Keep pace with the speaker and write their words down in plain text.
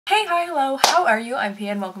Hey, hi, hello, how are you? I'm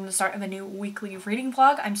Pia and welcome to the start of a new weekly reading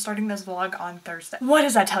vlog. I'm starting this vlog on Thursday. What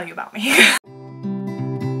does that tell you about me?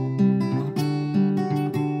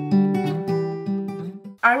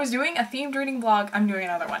 I was doing a themed reading vlog. I'm doing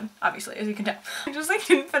another one, obviously, as you can tell. I just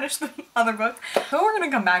didn't finish the other book. So we're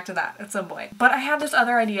gonna come back to that at some point. But I have this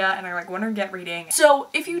other idea and I want to get reading. So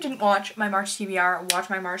if you didn't watch my March TBR, watch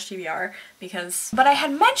my March TBR but I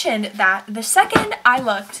had mentioned that the second I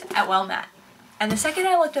looked at Well Met and the second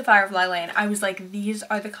I looked at Firefly Lane, I was like, these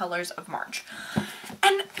are the colors of March.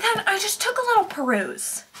 And then I just took a little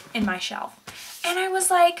peruse in my shelf and I was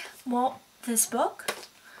like, well, this book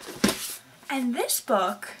and this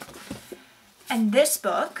book, and this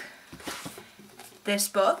book, this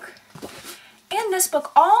book, and this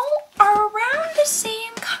book all are around the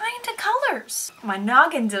same kind of colors. My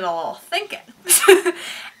noggin did a little thinking.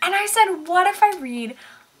 And I said, what if I read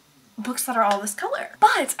books that are all this color?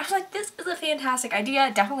 But I was like, this is a fantastic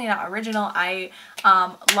idea. Definitely not original. I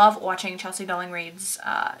love watching Chelsea Dolling reads.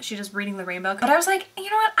 She does Reading the Rainbow. But I was like, you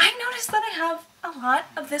know what? I noticed that I have a lot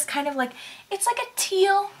of this kind of like, it's like a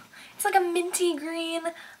teal. It's like a minty green,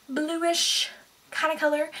 bluish kind of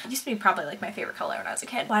color. It used to be probably like my favorite color when I was a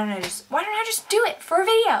kid. Why don't I just do it for a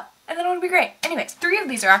video? And then it would be great. Anyways, 3 of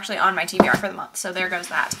these are actually on my TBR for the month, so there goes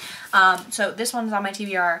that. So this one's on my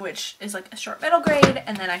TBR, which is like a short middle grade,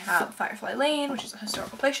 and then I have Firefly Lane, which is a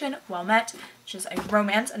historical fiction, Well Met, which is a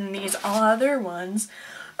romance, and these other ones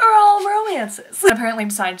are all romances. Apparently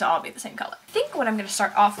decided to all be the same color. I think what I'm going to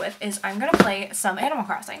start off with is I'm going to play some Animal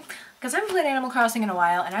Crossing, because I haven't played Animal Crossing in a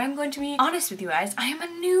while, and I'm going to be honest with you guys, I am a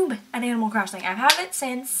noob at Animal Crossing. I've had it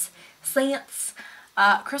since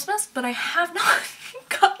Christmas, but I have not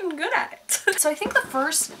gotten good at it. So I think the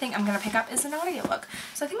first thing I'm going to pick up is an audiobook.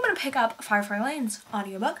 So I think I'm going to pick up Firefly Lane's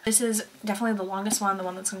audiobook. This is definitely the longest one, the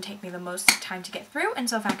one that's going to take me the most time to get through, and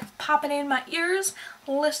so if I could pop it in my ears,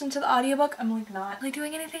 listen to the audiobook, I'm like not really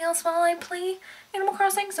doing anything else while I play Animal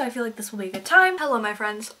Crossing, so I feel like this will be a good time. Hello my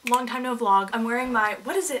friends, long time no vlog. I'm wearing my,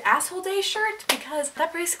 what is it, Asshole Day shirt? Because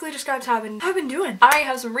that basically describes how I've been doing. I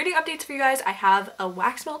have some reading updates for you guys. I have a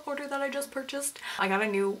wax melt order that I just purchased. I got a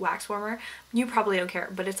new wax warmer. You probably don't care,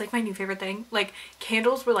 but it's like my new favorite thing. Like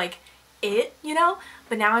candles were like it, you know?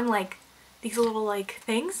 But now I'm like, these little like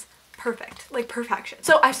things, perfect, like perfection.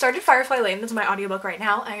 So I started Firefly Lane, this is my audiobook right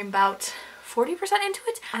now. I am about 40% into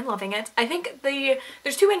it. I'm loving it. I think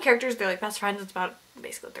there's 2 main characters. They're like best friends. It's about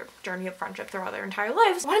basically their journey of friendship throughout their entire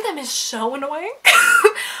lives. One of them is so annoying.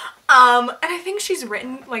 And I think she's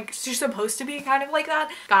written, like, she's supposed to be kind of like that.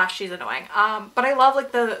 Gosh, she's annoying. But I love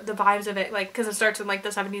like the vibes of it, like, because it starts in like the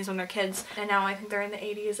 70s when they're kids, and now I think they're in the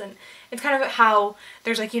 80s, and it's kind of how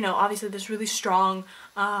there's like, you know, obviously this really strong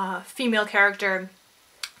female character,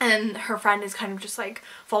 and her friend is kind of just like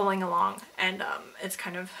following along, and it's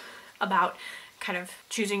kind of about kind of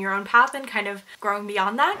choosing your own path and kind of growing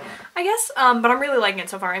beyond that, I guess. But I'm really liking it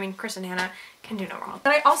so far. I mean, Chris and Hannah can do no wrong.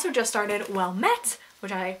 And I also just started Well Met,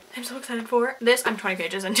 which I am so excited for. This, I'm 20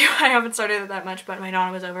 pages into. I haven't started it that much, but my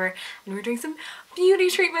Nana was over and we were doing some beauty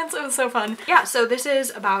treatments. It was so fun. Yeah, so this is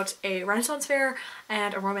about a Renaissance fair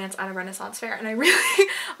and a romance at a Renaissance fair, and I really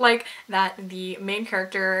like that the main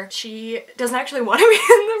character, she doesn't actually want to be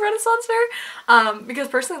in the Renaissance fair, because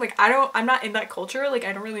personally, like, I'm not in that culture, like,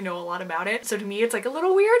 I don't really know a lot about it, so to me it's like a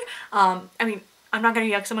little weird. I mean, I'm not gonna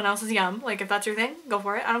yuck someone else's yum. Like, if that's your thing, go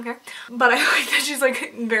for it. I don't care. But I like that she's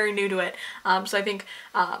like very new to it. So I think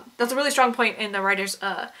that's a really strong point in the writer's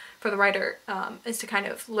for the writer, is to kind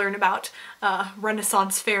of learn about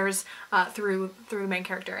Renaissance fairs through the main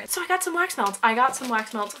character. So I got some wax melts. I got some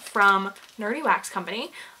wax melts from Nerdy Wax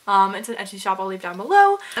Company. It's an Etsy shop I'll leave down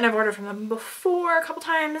below, and I've ordered from them before a couple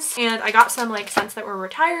times, and I got some like scents that were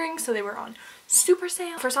retiring, so they were on super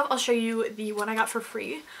sale. First off, I'll show you the one I got for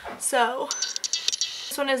free. So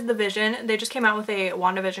this one is The Vision. They just came out with a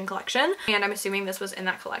WandaVision collection, and I'm assuming this was in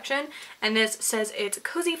that collection. And this says it's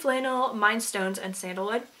cozy flannel, mind stones, and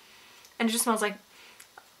sandalwood. And it just smells like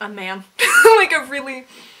a man. Like a really,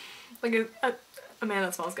 like a man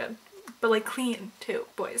that smells good. But like clean too,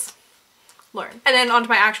 boys. Learn. And then onto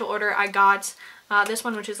my actual order, I got this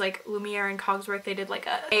one, which is like Lumiere and Cogsworth. They did like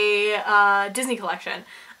a Disney collection.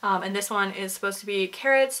 And this one is supposed to be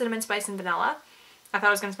carrot, cinnamon, spice, and vanilla. I thought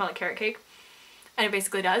it was going to smell like carrot cake. And it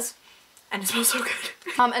basically does. And it smells so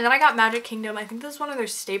good. And then I got Magic Kingdom. I think this is one of their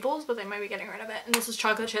staples, but they might be getting rid of it. And this is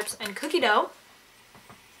chocolate chips and cookie dough.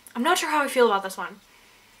 I'm not sure how I feel about this one,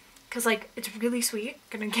 because like it's really sweet.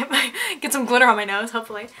 Gonna get some glitter on my nose,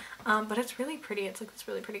 hopefully. But it's really pretty. It's like this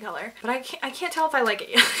really pretty color. But I can't tell if I like it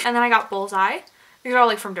yet. And then I got Bullseye. These are all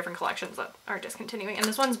like from different collections that are discontinuing. And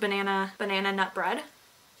this one's banana nut bread.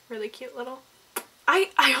 Really cute little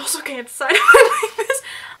I also can't decide if I like this.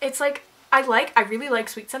 It's like, I really like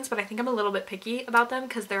sweet scents, but I think I'm a little bit picky about them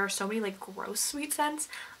because there are so many like gross sweet scents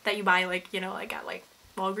that you buy like, you know, like at like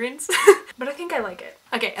Walgreens. But I think I like it.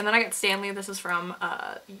 Okay, and then I got Stanley. This is from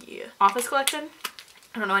the Office collection.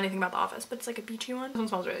 I don't know anything about The Office, but it's like a beachy one. This one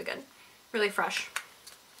smells really good. Really fresh.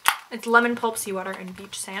 It's lemon pulp, seawater, and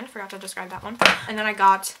beach sand. Forgot to describe that one. And then I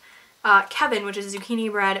got Kevin, which is zucchini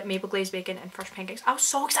bread, maple glazed bacon, and fresh pancakes. I was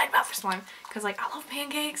so excited about this one because like I love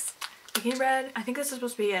pancakes, zucchini bread. I think this is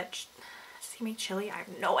supposed to be a steamy chili. I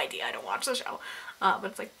have no idea. I don't watch the show. But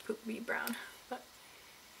it's like poopy brown. But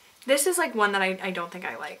this is like one that I don't think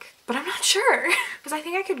I like, but I'm not sure because I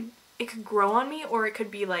think it could grow on me or it could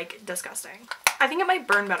be like disgusting. I think it might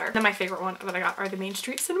burn better. Then my favorite one that I got are the Main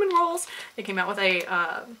Street cinnamon rolls. They came out with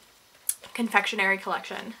a confectionery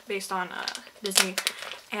collection based on Disney,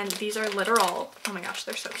 and these are literal, oh my gosh,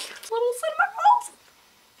 they're so cute, little cinnamon rolls,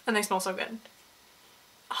 and they smell so good.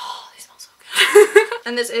 Oh, they smell so good.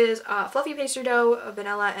 And this is fluffy pastry dough,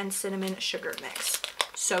 vanilla, and cinnamon sugar mix.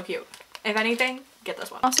 So cute. If anything, get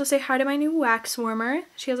this one. Also say hi to my new wax warmer.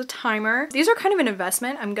 She has a timer. These are kind of an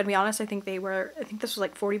investment. I'm gonna be honest. I think this was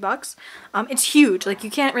like 40 bucks. It's huge. Like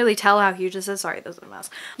you can't really tell how huge this is. Sorry, this is a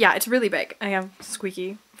mess. Yeah, it's really big. I have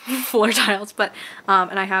squeaky floor tiles, but,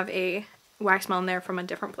 and I have a wax melon there from a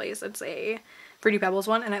different place. It's a Fruity Pebbles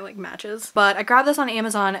one and it like matches. But I grabbed this on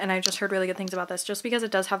Amazon and I just heard really good things about this just because it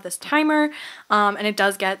does have this timer and it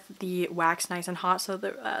does get the wax nice and hot, so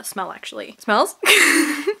the smell actually smells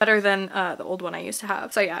better than the old one I used to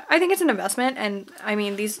have. So yeah, I think it's an investment, and I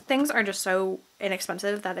mean these things are just so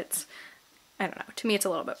inexpensive that it's, I don't know, to me it's a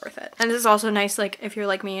little bit worth it. And this is also nice like if you're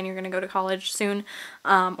like me and you're gonna go to college soon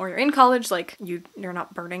or you're in college, like you're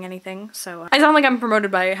not burning anything. So I sound like I'm promoted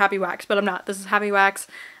by Happy Wax, but I'm not. This is Happy Wax.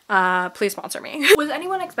 Please sponsor me. Was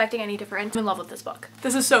anyone expecting any different? I'm in love with this book.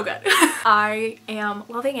 This is so good. I am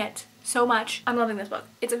loving it so much. I'm loving this book.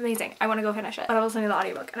 It's amazing. I want to go finish it. But I was listening to the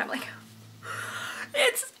audiobook and I'm like,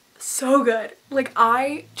 it's so good. Like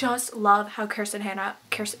I just love how Kristen Hanna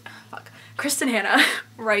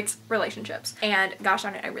writes relationships. And gosh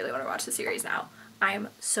darn it, I really want to watch the series now. I am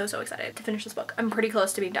so excited to finish this book. I'm pretty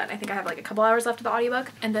close to being done. I think I have like a couple hours left of the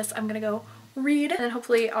audiobook, and this I'm gonna go read, and then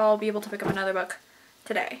hopefully I'll be able to pick up another book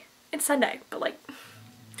today. It's Sunday, but like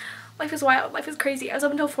life is wild, life is crazy. I was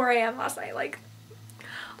up until 4 AM last night. Like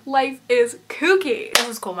life is kooky. This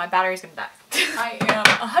is cool. My battery's gonna die. I am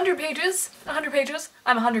 100 pages. I'm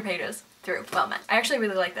 100 pages through Well Met. I actually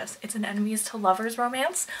really like this. It's an enemies to lovers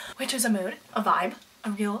romance, which is a mood, a vibe,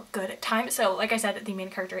 a real good time. So like I said, the main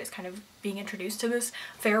character is kind of being introduced to this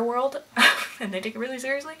fair world and they take it really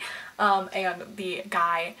seriously. And the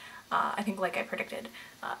guy, I think like I predicted,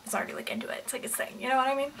 is already like into it. It's like his thing, you know what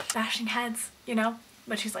I mean? Bashing heads, you know?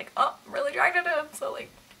 But she's like, oh, I'm really attracted to him, so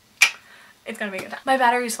like, it's gonna be a good time. My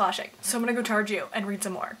battery's flashing, so I'm gonna go charge you and read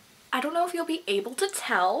some more. I don't know if you'll be able to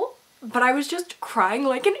tell, but I was just crying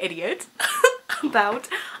like an idiot about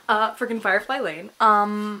freaking Firefly Lane.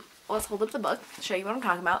 Let's hold up the book, show you what I'm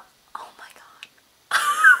talking about. Oh my god.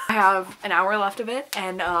 I have an hour left of it,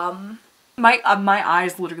 and my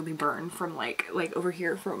eyes literally burn from like over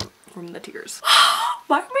here from the tears.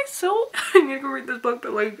 Why am I so I need to go read this book,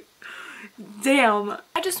 but like damn.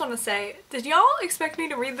 I just want to say, did y'all expect me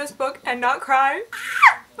to read this book and not cry?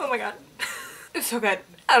 Oh my god. It's so good.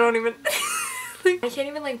 I don't even like, I can't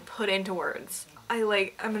even like put into words. I'm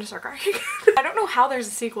gonna start crying. I don't know how there's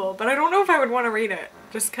a sequel, but I don't know if I would want to read it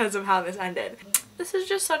just because of how this ended. This is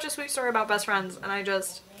just such a sweet story about best friends, and it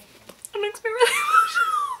makes me really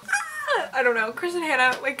emotional. I don't know. Kristen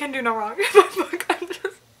Hanna like can do no wrong in my book.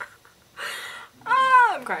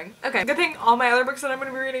 I'm crying. Okay, good thing all my other books that I'm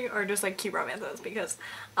gonna be reading are just like cute romances because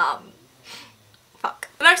fuck.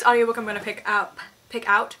 The next audiobook I'm gonna pick up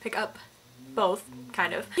both,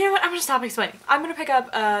 kind of. You know what? I'm gonna stop explaining. I'm gonna pick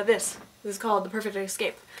up this. This is called The Perfect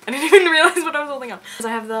Escape. I didn't even realize what I was holding on. Because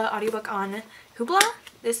I have the audiobook on Hoopla.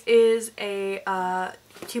 This is a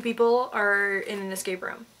two people are in an escape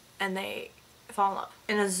room and they fall in love.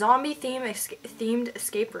 In a zombie themed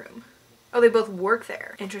escape room. Oh, they both work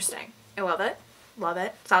there. Interesting. I love it. Love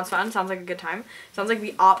it. Sounds fun. Sounds like a good time. Sounds like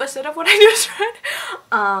the opposite of what I just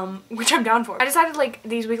read. Which I'm down for. I decided like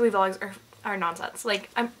these weekly vlogs are nonsense.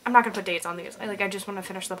 Like I'm not gonna put dates on these. I just want to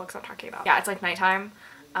finish the books I'm talking about. Yeah, it's like nighttime.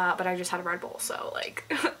 But I just had a Red Bull, so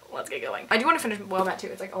like let's get going. I do want to finish Well Met too.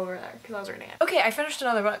 It's like over there because I was reading it. Okay, I finished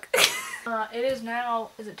another book. It is now,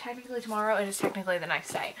 is it technically tomorrow? It is technically the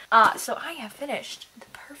next day. So I have finished The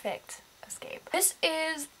Perfect Escape. This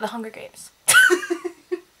is The Hunger Games.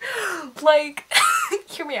 Like,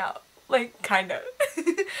 hear me out. Like, kind of.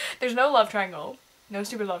 There's no love triangle. No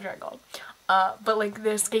stupid love triangle. but like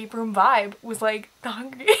the escape room vibe was like The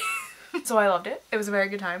Hunger Games. So I loved it. It was a very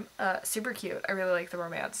good time. Super cute. I really liked the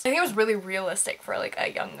romance. I think it was really realistic for like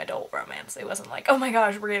a young adult romance. It wasn't like, oh my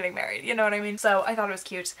gosh, we're getting married. You know what I mean? So I thought it was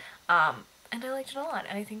cute. And I liked it a lot.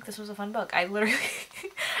 And I think this was a fun book. I literally,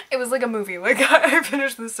 it was like a movie. Like I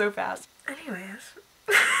finished this so fast. Anyways,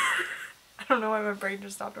 I don't know why my brain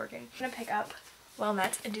just stopped working. I'm gonna pick up Well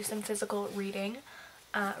Met and do some physical reading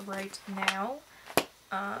right now.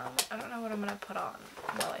 I don't know what I'm gonna put on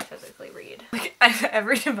while I physically read. Like, I have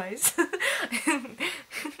every device.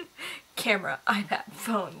 Camera, iPad,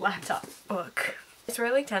 phone, laptop, book. It's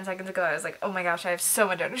really like 10 seconds ago I was like, oh my gosh, I have so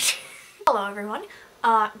much energy. Hello everyone.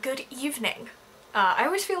 Good evening. I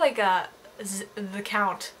always feel like the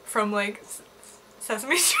Count from like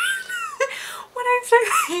Sesame Street when I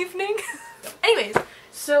say evening. Anyways.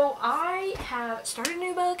 So I have started a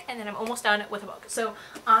new book and then I'm almost done with a book. So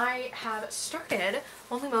I have started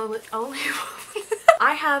Only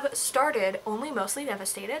Mostly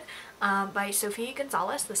Devastated by Sophie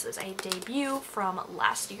Gonzalez. This is a debut from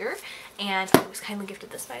last year and I was kindly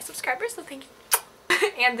gifted this by a subscriber, so thank you.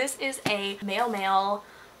 And this is a male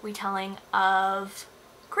retelling of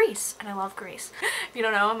Grease, and I love Grease. If you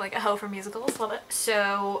don't know, I'm like a hoe for musicals, love it.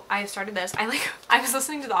 So I started this. I was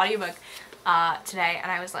listening to the audiobook today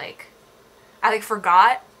and I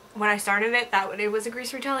forgot when I started it that it was a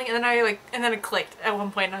Grease retelling, and then it clicked at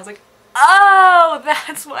one point and I was like, oh,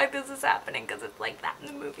 that's why this is happening, because it's like that in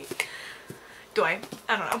the movie. I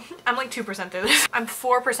don't know. I'm like 2% through this. I'm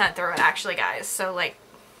 4% through it actually, guys, so like,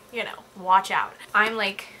 you know, watch out. I'm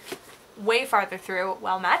like way farther through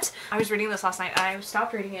Well Met. I was reading this last night and I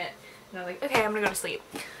stopped reading it and I was like, okay, I'm gonna go to sleep.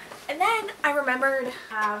 And then I remembered to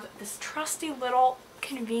have this trusty little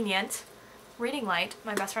convenient reading light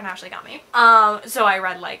my best friend Ashley got me. So I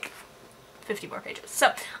read like 50 more pages.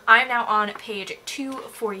 So I'm now on page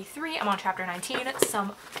 243. I'm on chapter 19.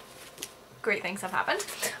 Some great things have happened.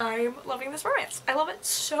 I'm loving this romance. I love it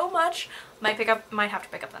so much. Might have to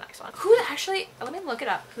pick up the next one. Let me look it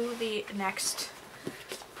up. Who the next,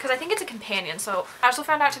 because I think it's a companion. So I also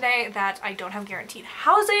found out today that I don't have guaranteed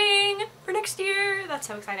housing for next year. That's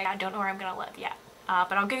so exciting. I don't know where I'm gonna live yet,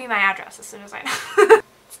 but I'll give you my address as soon as I know.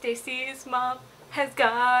 Stacy's mom has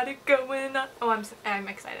got it going on. Oh, I'm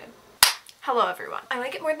excited. Hello everyone. I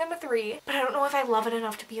like it more than a 3, but I don't know if I love it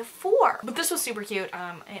enough to be a 4. But this was super cute.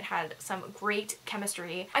 It had some great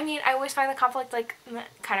chemistry. I mean, I always find the conflict like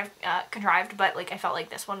kind of contrived, but like I felt like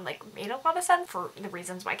this one like made a lot of sense for the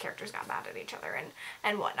reasons why characters got mad at each other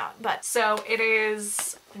and whatnot. But so it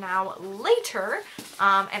is now later,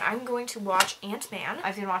 and I'm going to watch Ant-Man.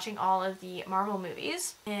 I've been watching all of the Marvel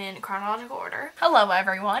movies in chronological order. Hello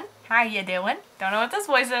everyone. How you doing? Don't know what this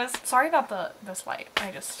voice is. Sorry about this light.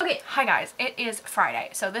 Okay, hi guys. It is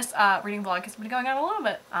Friday. So this reading vlog has been going on a little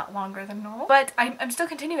bit longer than normal. But I'm still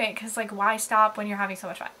continuing because like why stop when you're having so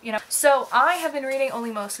much fun, you know? So I have been reading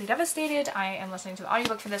Only Mostly Devastated. I am listening to the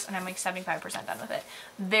audiobook for this and I'm like 75% done with it.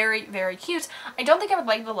 Very, very cute. I don't think I would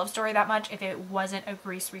like the love story that much if it wasn't a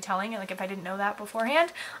Grease retelling, like if I didn't know that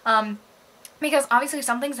beforehand. Because obviously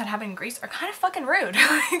some things that happen in Grease are kind of fucking rude.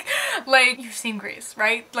 like you've seen Grease,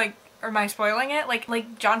 right? Like, or am I spoiling it?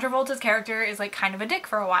 Like John Travolta's character is like kind of a dick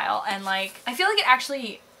for a while, and like I feel like it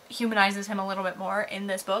actually humanizes him a little bit more in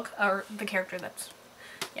this book, or the character that's,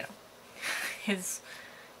 you know, he's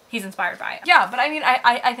inspired by it. Yeah, but I mean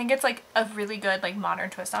I think it's like a really good like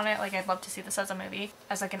modern twist on it. Like I'd love to see this as a movie,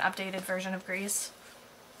 as like an updated version of Grease.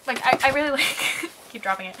 Like I really like keep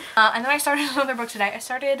dropping it. And then I started another book today. I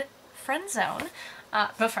started The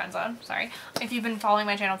Friend Zone, sorry. If you've been following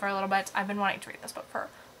my channel for a little bit, I've been wanting to read this book for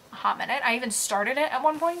a hot minute. I even started it at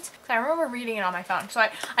one point because I remember reading it on my phone. So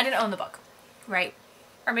I didn't own the book, right?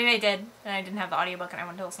 Or maybe I did and I didn't have the audiobook and I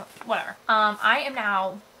wanted to listen, whatever. I am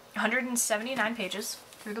now 179 pages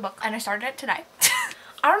through the book and I started it today.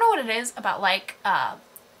 I don't know what it is about like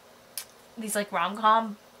these like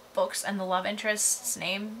rom-com books and the love interest's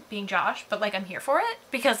name being Josh, but like I'm here for it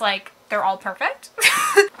because like they're all perfect.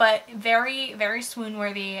 But very, very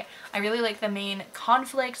swoon-worthy. I really like the main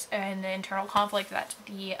conflict and the internal conflict that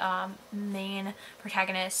the main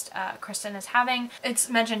protagonist Kristen is having. It's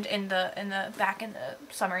mentioned in the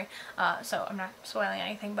summary, so I'm not spoiling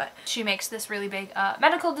anything, but she makes this really big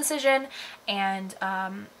medical decision, and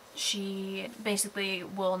she basically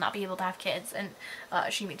will not be able to have kids, and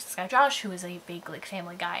she meets this guy Josh, who is a big like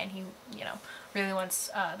family guy, and he, you know, really wants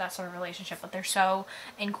that sort of relationship, but they're so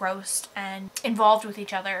engrossed and involved with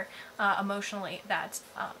each other emotionally that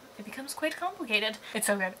it becomes quite complicated. It's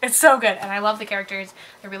so good. It's so good, and I love the characters.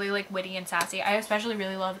 They're really like witty and sassy. I especially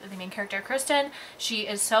really love the main character, Kristen. She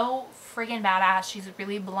is so freaking badass. She's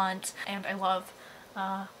really blunt, and I love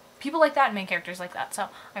people like that and main characters like that. So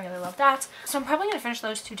I really love that. So I'm probably gonna finish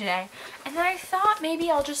those 2 today. And then I thought maybe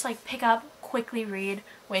I'll just like pick up, quickly read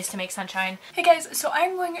Ways to Make Sunshine. Hey guys, so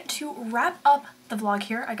I'm going to wrap up the vlog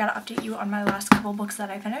here. I gotta update you on my last couple books that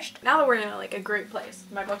I finished. Now that we're in like a great place,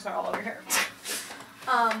 my books are all over here.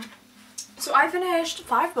 So I finished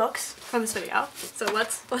 5 books for this video. So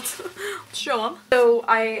let's show them. So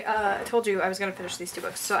I told you I was gonna finish these 2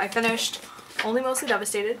 books. So I finished Only Mostly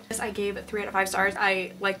Devastated. This I gave 3 out of 5 stars.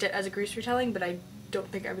 I liked it as a Grease retelling, but I don't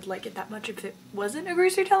think I would like it that much if it wasn't a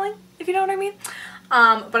Grease retelling, if you know what I mean.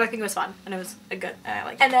 But I think it was fun and it was good and I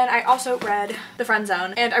liked it. And then I also read The Friend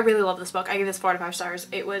Zone and I really love this book. I gave this 4 out of 5 stars.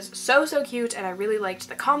 It was so cute and I really liked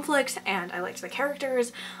the conflict and I liked the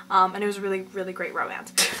characters and it was a really great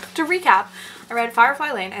romance. To recap, I read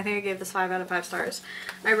Firefly Lane. I think I gave this 5 out of 5 stars.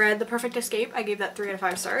 I read The Perfect Escape. I gave that 3 out of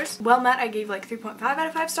 5 stars. Well Met I gave like 3.5 out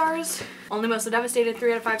of 5 stars. Only Mostly Devastated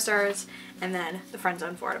 3 out of 5 stars. And then The Friend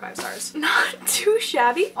Zone 4 out of 5 stars. Not too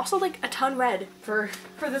shabby. Also like a ton read for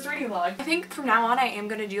this reading vlog. I think from now on I am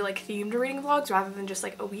gonna do like themed reading vlogs rather than just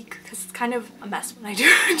like a week because it's kind of a mess when I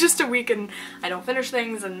do just a week and I don't finish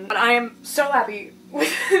things. But I am so happy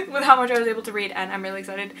with how much I was able to read and I'm really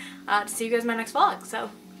excited to see you guys in my next vlog.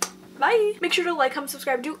 So bye! Make sure to like, comment,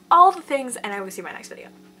 subscribe, do all the things and I will see you in my next video.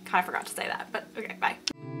 Kind of forgot to say that, but okay, bye.